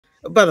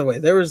By the way,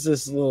 there was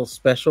this little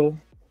special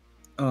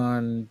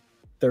on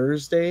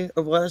Thursday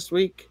of last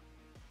week,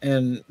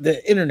 and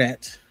the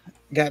internet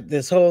got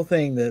this whole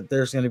thing that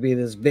there's going to be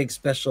this big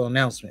special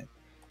announcement.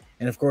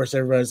 And of course,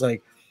 everybody's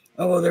like,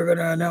 oh, they're going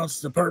to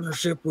announce the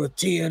partnership with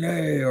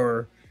TNA,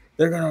 or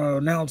they're going to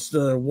announce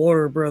the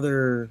Warner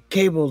Brother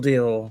cable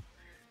deal.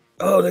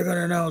 Oh, they're going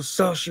to announce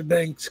Sasha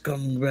Banks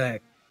coming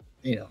back.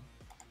 You know,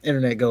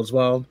 internet goes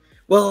wild.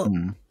 Well,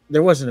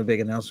 there wasn't a big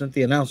announcement.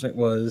 The announcement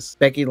was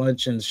Becky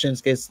Lynch and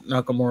Shinsuke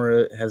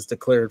Nakamura has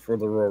declared for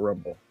the Royal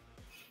Rumble.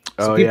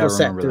 So people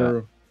sat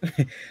through.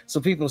 So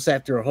people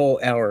sat through a whole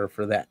hour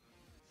for that.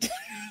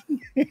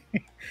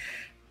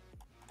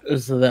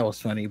 So that was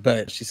funny.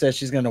 But she says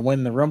she's going to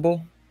win the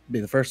Rumble, be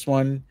the first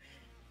one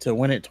to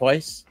win it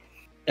twice.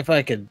 If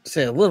I could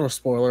say a little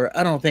spoiler,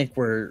 I don't think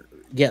we're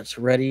yet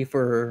ready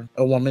for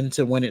a woman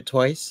to win it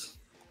twice.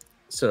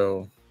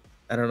 So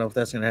I don't know if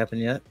that's going to happen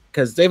yet,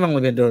 because they've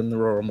only been doing the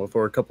Royal Rumble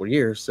for a couple of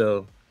years.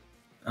 So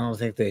I don't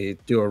think they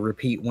do a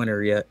repeat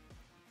winner yet.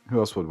 Who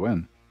else would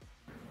win?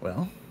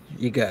 Well,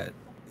 you got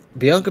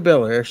Bianca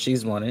Belair.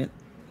 She's won it.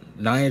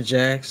 Nia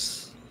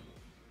Jax.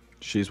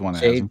 She's won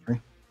it, hasn't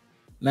she?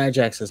 Nia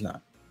Jax has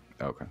not.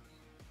 Okay.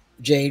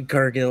 Jade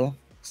Cargill,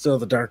 still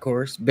the dark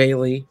horse.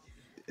 Bayley.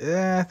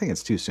 Yeah, I think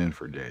it's too soon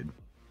for Jade.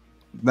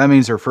 That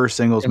means her first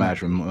singles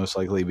match would most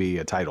likely be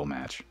a title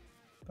match.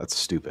 That's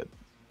stupid.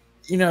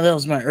 You know, that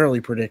was my early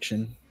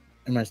prediction.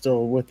 Am I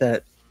still with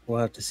that?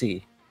 We'll have to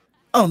see.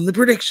 On the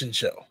prediction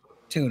show.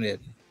 Tune in.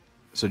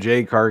 So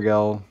Jade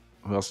Cargill.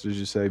 Who else did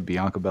you say?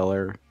 Bianca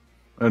Belair?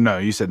 Oh, no,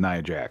 you said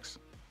Nia Jax.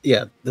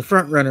 Yeah, the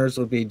front runners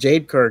would be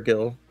Jade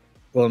Cargill.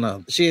 Well,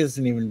 no, she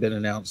hasn't even been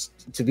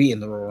announced to be in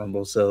the Royal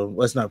Rumble, so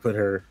let's not put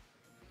her.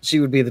 She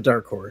would be the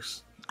dark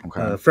horse.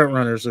 Okay. Front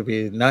runners would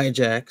be Nia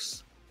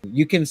Jax.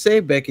 You can say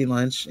Becky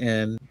Lynch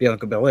and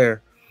Bianca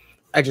Belair.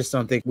 I just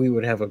don't think we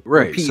would have a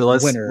repeat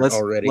winner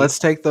already. Let's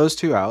take those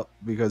two out,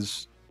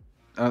 because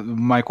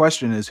my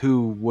question is,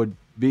 who would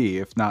be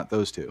if not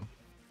those two?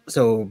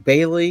 So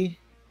Bayley,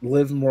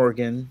 Liv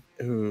Morgan,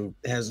 who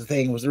has a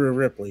thing with Rhea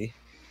Ripley.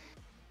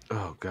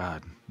 Oh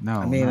God, no!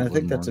 I mean, I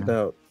think that's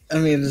about. I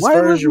mean, as Why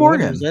far as your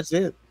Morgan? winners, that's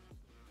it.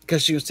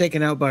 Because she was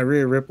taken out by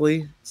Rhea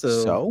Ripley,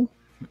 so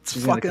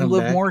it's fucking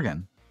Liv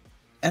Morgan.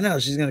 I know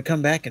she's gonna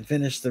come back and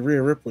finish the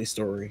Rhea Ripley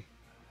story.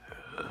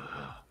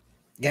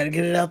 Got to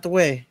get it out the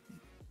way.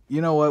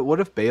 You know what? What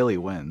if Bayley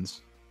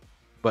wins,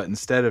 but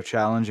instead of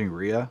challenging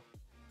Rhea,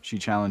 she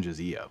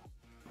challenges Io?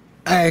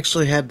 I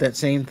actually had that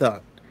same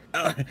thought.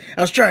 I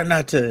was trying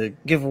not to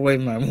give away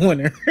my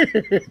winner.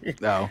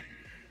 No.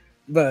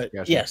 But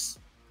gotcha. Yes,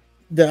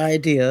 the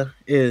idea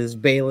is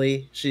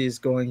Bayley. She's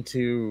going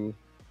to,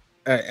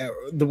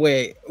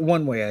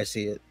 one way I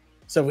see it.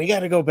 So we got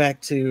to go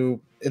back to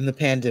in the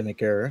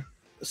pandemic era.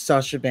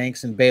 Sasha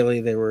Banks and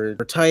Bayley, they were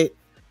tight.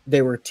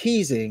 They were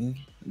teasing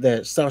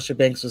that Sasha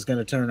Banks was going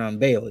to turn on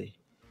Bayley.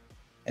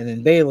 And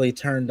then Bayley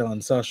turned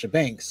on Sasha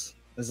Banks.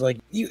 It's like,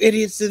 you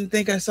idiots didn't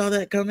think I saw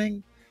that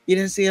coming? You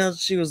didn't see how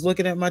she was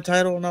looking at my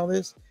title and all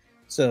this?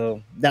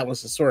 So that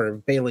was the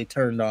swerve. Bayley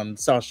turned on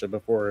Sasha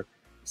before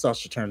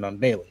Sasha turned on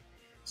Bayley.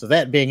 So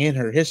that being in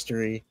her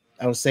history,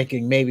 I was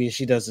thinking maybe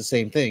she does the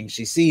same thing.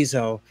 She sees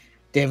how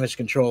Damage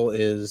Control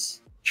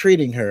is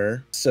treating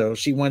her, so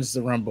she wins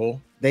the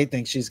Rumble. They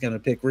think she's going to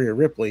pick Rhea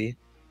Ripley.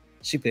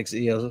 She picks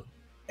Io,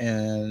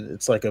 and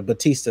it's like a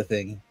Batista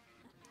thing.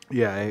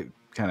 Yeah, I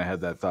kind of had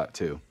that thought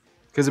too.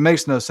 Because it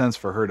makes no sense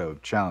for her to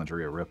challenge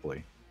Rhea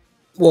Ripley.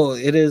 Well,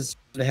 it is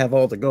to have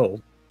all the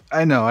gold.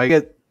 I know, I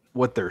get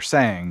what they're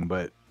saying,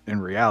 but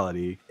in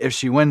reality, if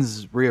she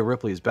wins Rhea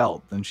Ripley's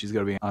belt, then she's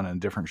going to be on a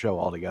different show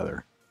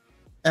altogether.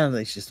 I don't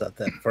think she's thought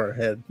that far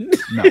ahead.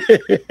 No.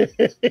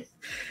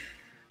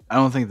 I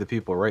don't think the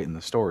people writing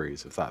the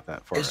stories have thought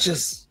that far ahead. It's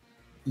just,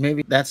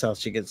 maybe that's how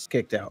she gets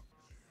kicked out.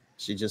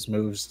 She just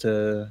moves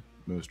to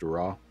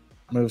Raw.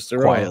 Moves to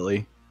quietly.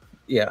 Raw.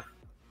 Yeah.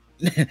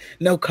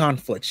 No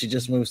conflict. She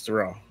just moves to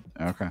Raw.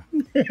 Okay.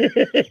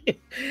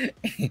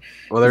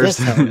 Well, there's.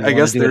 I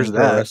guess there's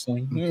that.